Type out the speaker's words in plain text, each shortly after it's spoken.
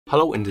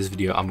Hello, in this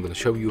video I'm going to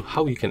show you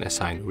how you can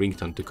assign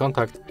ringtone to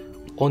contact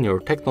on your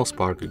Tecno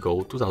Spark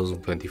Go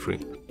 2023.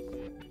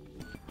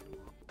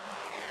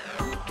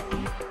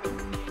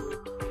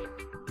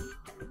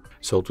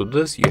 So to do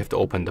this you have to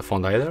open the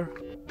phone dialer,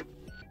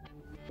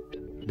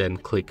 then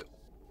click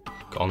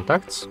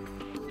Contacts.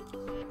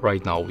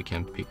 Right now we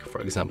can pick,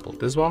 for example,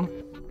 this one.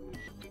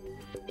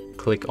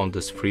 Click on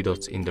these three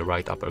dots in the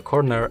right upper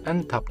corner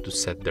and tap to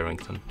set the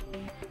ringtone.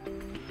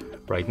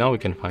 Right now we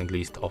can find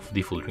list of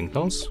default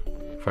ringtones.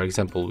 For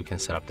example, we can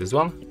set up this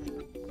one.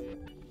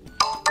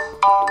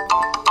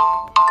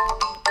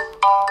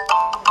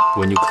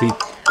 When you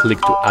click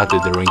to add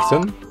the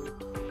ringtone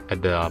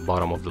at the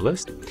bottom of the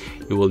list,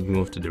 you will be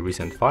moved to the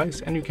recent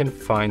files and you can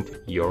find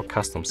your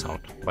custom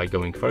sound by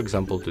going, for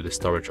example, to the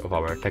storage of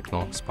our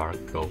Tecno Spark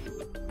Go.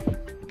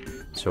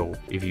 So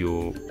if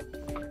you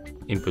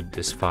input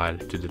this file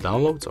to the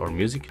downloads or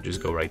music,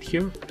 just go right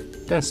here,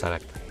 then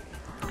select.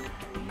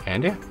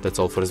 And yeah, that's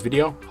all for this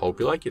video. Hope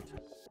you like it.